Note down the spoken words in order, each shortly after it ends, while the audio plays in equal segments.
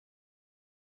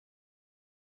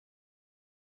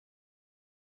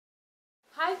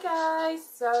Hi guys,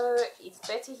 so it's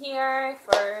Betty here.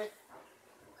 For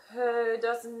who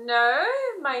doesn't know,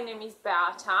 my name is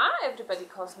Beata. Everybody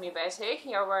calls me Betty.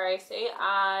 Here where I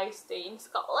stay in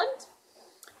Scotland.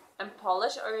 I'm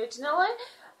Polish originally.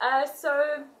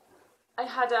 So I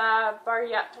had a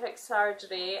bariatric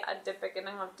surgery at the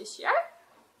beginning of this year.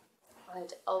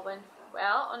 It all went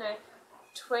well on the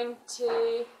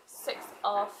 26th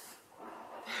of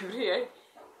February.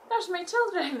 There's my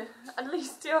children, at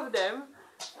least 2 of them.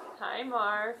 Hi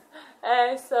Marv.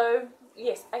 So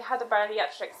yes, I had a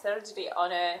bariatric surgery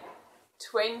on a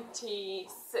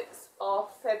 26th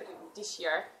of February this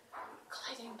year.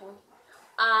 Gliding boy.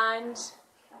 And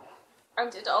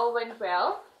it all went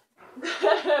well.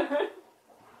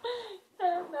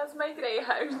 That's my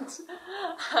greyhound.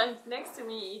 And next to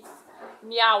me is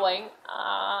meowing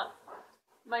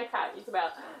my cat as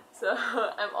well. So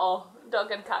I'm all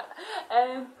dog and cat.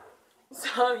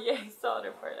 So yeah,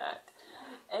 sorry for that.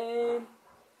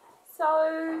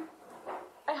 So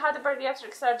I had a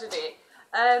bariatric surgery.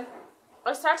 I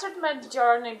started my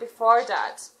journey before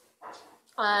that,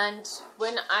 and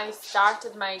when I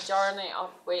started my journey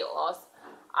of weight loss,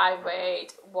 I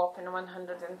weighed whopping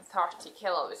 130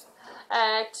 kilos.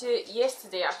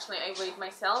 Yesterday, actually, I weighed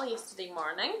myself yesterday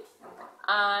morning,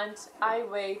 and I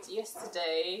weighed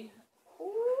yesterday,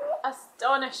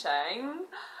 astonishing,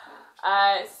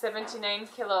 79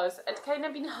 kilos. It kind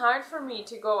of been hard for me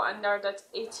to go under that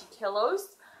 80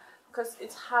 kilos because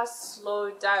it has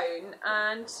slowed down,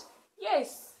 and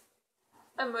yes,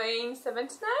 I'm weighing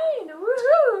 79.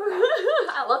 Woohoo!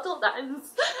 A little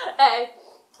dance.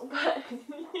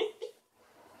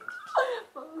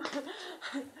 But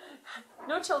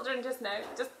no children just now,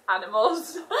 just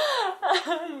animals.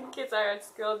 Kids are at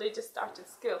school, they just started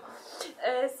school.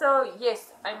 So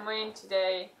yes, I'm weighing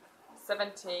today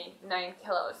 79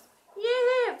 kilos.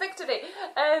 Yeah, victory!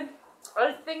 I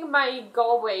think my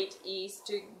goal weight is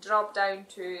to drop down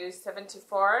to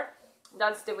 74.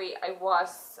 That's the way I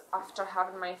was after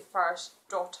having my first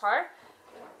daughter.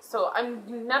 So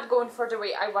I'm not going for the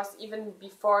way I was even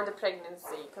before the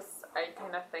pregnancy, because I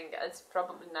kind of think it's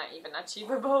probably not even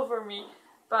achievable for me.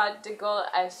 But the goal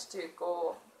is to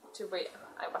go to where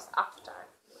I was after.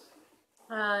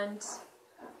 And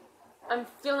I'm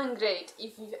feeling great.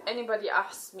 If anybody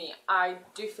asks me, I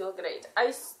do feel great.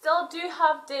 I still do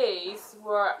have days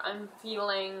where I'm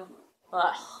feeling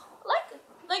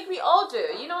like we all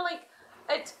do, you know, like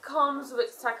it comes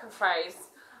with sacrifice.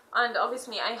 And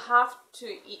obviously I have to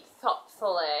eat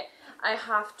thoughtfully. I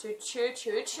have to chew,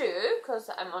 because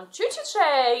I'm on choo-choo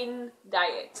train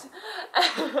diet.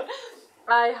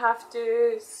 I have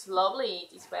to slowly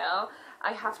eat as well.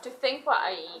 I have to think what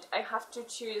I eat. I have to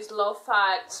choose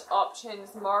low-fat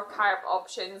options, more carb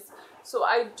options. So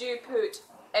I do put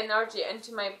energy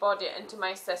into my body, into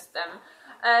my system.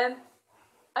 I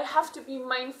have to be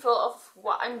mindful of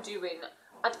what I'm doing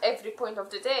at every point of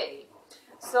the day.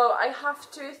 So I have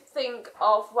to think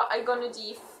of what I'm gonna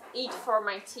eat for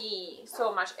my tea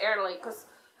so much early, because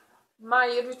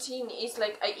my routine is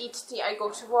like I eat tea, I go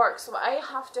to work, so I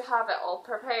have to have it all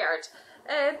prepared.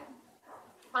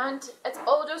 And it's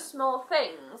all those small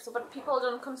things, but people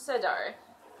don't consider,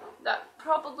 that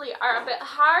probably are a bit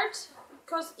hard,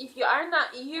 because if you are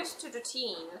not used to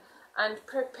routine and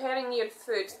preparing your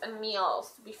foods and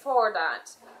meals before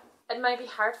that, it might be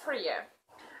hard for you.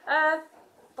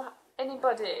 But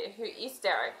anybody who is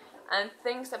there and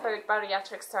thinks about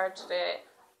bariatric surgery,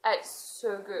 it's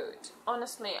so good.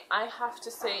 Honestly, I have to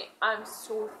say I'm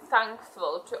so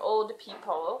thankful to all the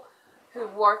people who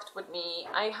worked with me.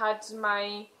 I had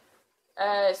my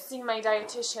seen my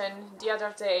dietitian the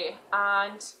other day,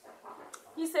 and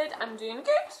he said I'm doing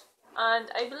good,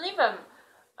 and I believe him.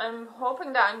 I'm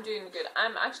hoping that I'm doing good.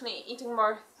 I'm actually eating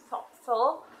more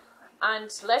thoughtful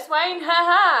and less wine.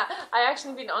 Haha! I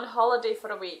actually been on holiday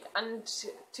for a week, and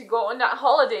to go on that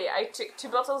holiday I took 2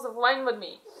 bottles of wine with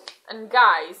me. And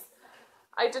guys,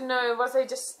 I don't know, was I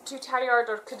just too tired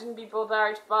or couldn't be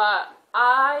bothered, but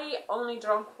I only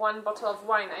drank 1 bottle of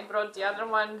wine. I brought the other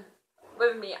one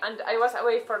with me, and I was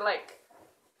away for like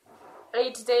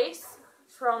 8 days,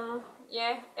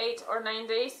 8 or 9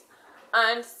 days,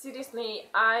 and seriously,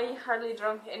 I hardly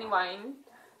drank any wine.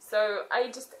 So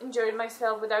I just enjoyed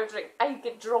myself without drink. I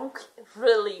get drunk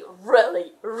really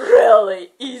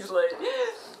easily.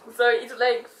 So it's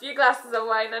like a few glasses of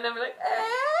wine and I'm like,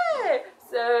 eh!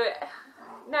 So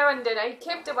now and then I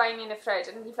kept the wine in the fridge,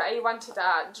 and if I wanted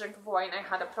a drink of wine, I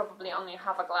had probably only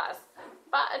half a glass.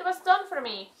 But it was done for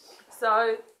me.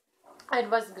 So it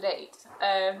was great.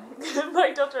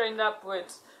 My daughter ended up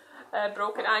with a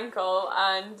broken ankle,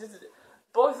 and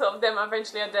both of them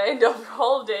eventually at the end of the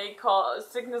holiday cause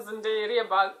sickness and diarrhea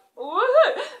bug.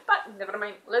 Woohoo! But never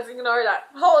mind, let's ignore that.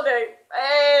 Holiday!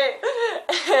 Hey!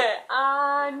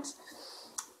 And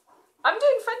I'm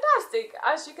doing fantastic.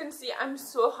 As you can see, I'm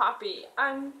so happy.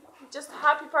 I'm just a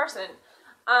happy person.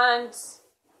 And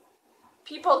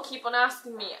people keep on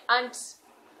asking me. And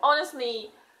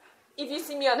honestly, if you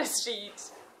see me on the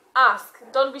street, ask.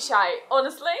 Don't be shy.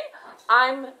 Honestly,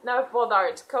 I'm not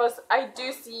bothered because I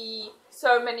do see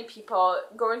so many people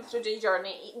going through the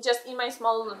journey just in my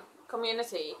small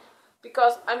community,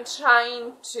 because I'm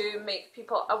trying to make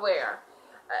people aware.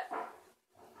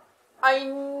 I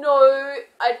know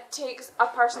it takes a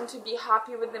person to be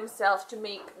happy with themselves to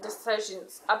make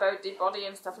decisions about their body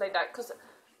and stuff like that, because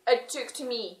it took to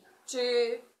me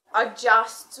to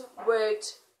adjust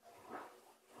with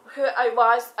who I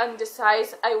was and the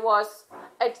size I was.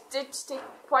 It did take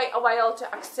quite a while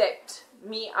to accept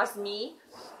me as me.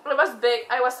 I was big,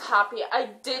 I was happy, I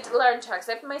did learn to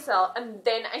accept myself, and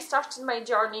then I started my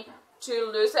journey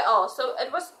to lose it all. So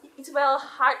it's well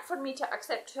hard for me to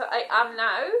accept who I am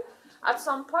now. At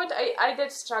some point I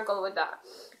did struggle with that.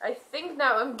 I think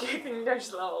now I'm getting there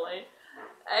slowly.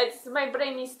 My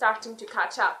brain is starting to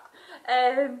catch up.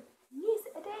 Yes,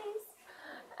 it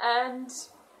is.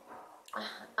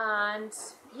 And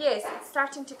yes, it's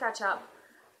starting to catch up.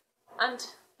 And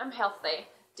I'm healthy.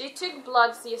 They took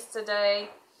bloods yesterday.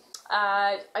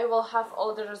 I will have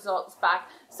all the results back.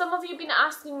 Some of you have been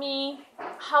asking me,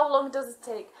 how long does it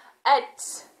take?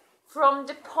 From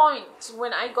the point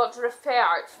when I got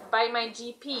referred by my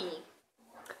GP,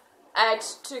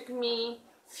 it took me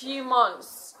few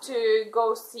months to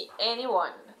go see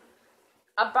anyone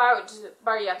about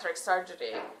bariatric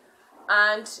surgery.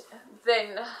 And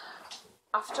then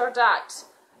after that,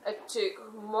 it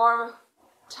took more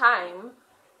time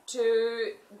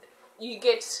you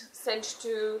get sent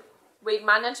to weight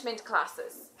management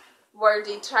classes where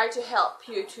they try to help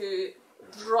you to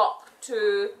drop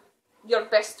to your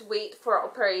best weight for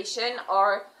operation,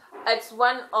 or it's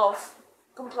one of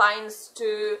compliance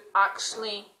to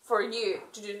actually for you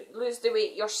to lose the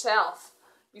weight yourself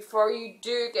before you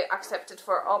do get accepted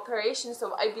for operation.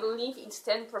 So I believe it's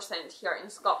 10% here in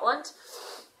Scotland.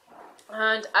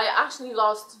 And I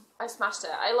smashed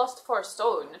it. I lost 4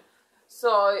 stone.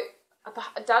 So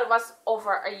that was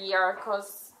over a year,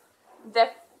 because the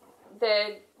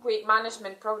weight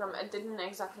management program, it didn't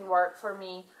exactly work for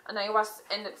me, and I was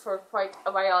in it for quite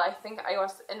a while. I think I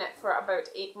was in it for about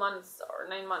 8 months or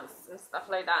 9 months and stuff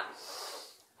like that.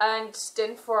 And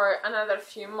then for another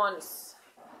few months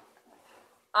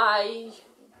I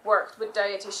worked with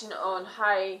dietitian on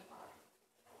high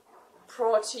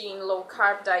protein, low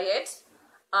carb diet,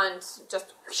 and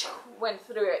just went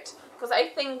through it, because I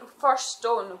think first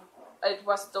stone it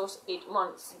was those 8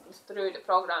 months through the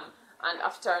program, and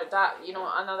after that, you know,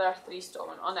 another 3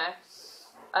 stone on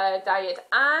a diet.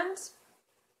 And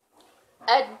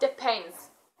it depends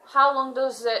how long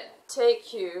does it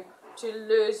take you to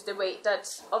lose the weight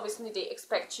that obviously they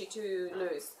expect you to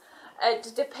lose.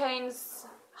 It depends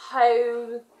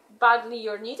how badly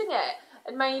you're needing it.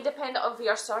 It might depend on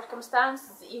your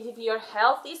circumstances. If your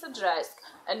health is at risk,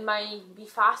 it might be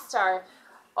faster.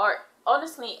 Or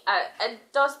honestly, it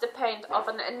does depend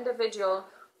on an individual.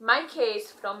 My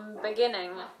case from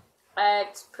beginning,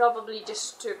 it probably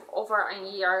just took over a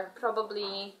year,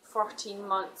 probably 14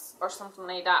 months or something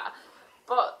like that.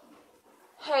 But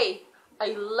hey,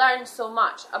 I learned so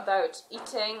much about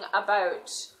eating,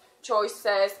 about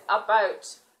choices,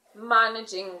 about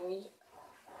managing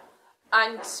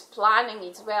and planning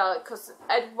as well, because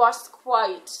it was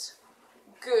quite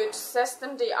good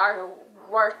system they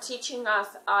were teaching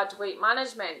us at weight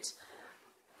management,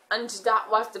 and that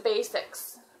was the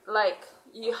basics. Like,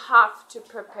 you have to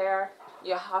prepare,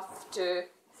 you have to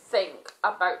think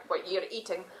about what you're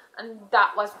eating, and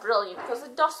that was brilliant because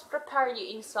it does prepare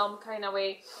you in some kind of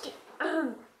way.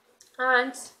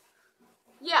 And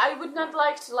yeah, I would not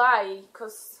like to lie,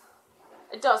 because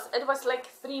it was like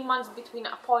 3 months between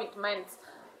appointments.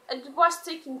 It was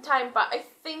taking time, but I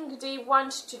think they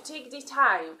want to take the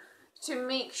time to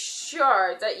make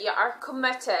sure that you are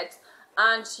committed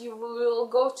and you will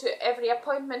go to every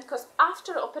appointment, because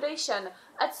after operation,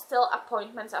 it's still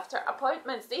appointments after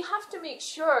appointments. They have to make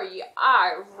sure you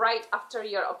are right after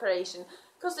your operation,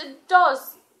 because it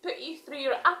does put you through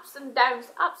your ups and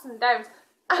downs.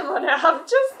 I'm gonna have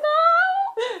just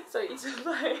now, so it's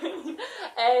fine.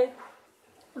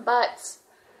 But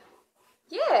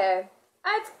yeah,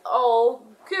 it's all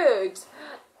good.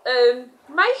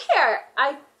 My hair,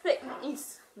 I think,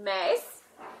 is mess.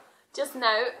 Just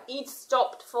now, it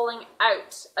stopped falling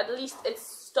out. At least it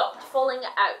stopped falling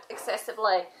out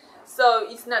excessively. so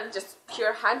it's not just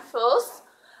pure handfuls.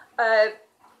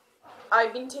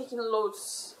 I've been taking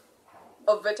loads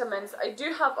of vitamins. I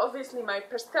do have obviously my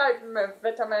prescribed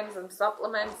vitamins and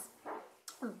supplements,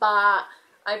 but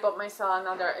I bought myself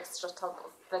another extra tub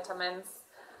of vitamins.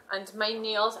 And my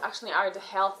nails actually are the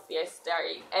healthiest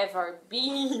they've ever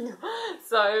been.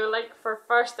 So like for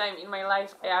first time in my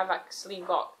life I have actually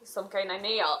got some kind of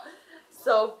nail.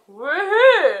 So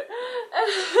woohoo!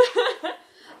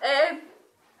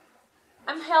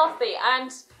 I'm healthy,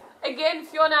 and again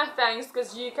Fiona, thanks,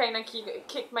 because you kind of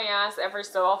kick my ass every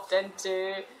so often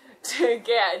to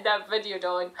get that video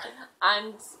done,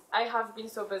 and I have been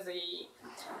so busy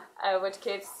with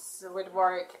kids, with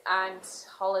work and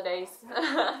holidays.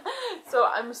 So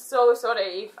I'm so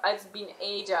sorry if it's been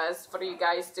ages for you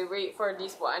guys to wait for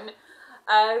this one,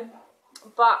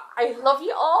 but I love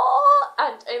you all,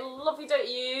 and I love you that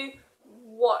you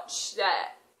watch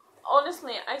that.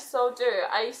 Honestly, I so do.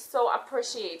 I so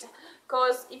appreciate,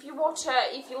 because if you watch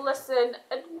it, if you listen,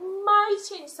 it might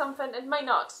change something, it might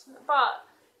not, but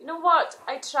you know what,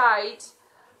 I tried,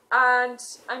 and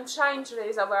I'm trying to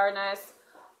raise awareness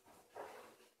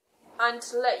and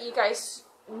to let you guys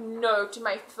know to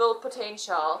my full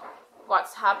potential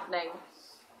what's happening.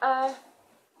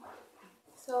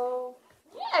 So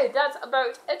yeah, that's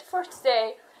about it for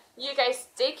today. You guys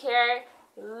take care,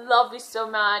 love you so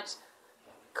much.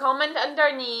 Comment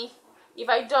underneath. If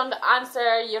I don't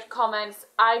answer your comments,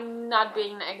 I'm not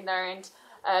being ignorant.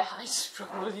 I just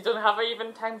probably don't have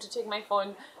even time to take my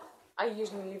phone. I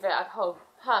usually leave it at home.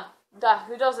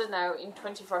 Who does it now in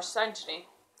 21st century?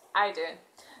 I do.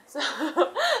 So,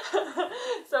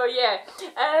 so yeah.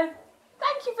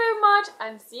 Thank you very much,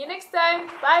 and see you next time.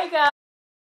 Bye guys.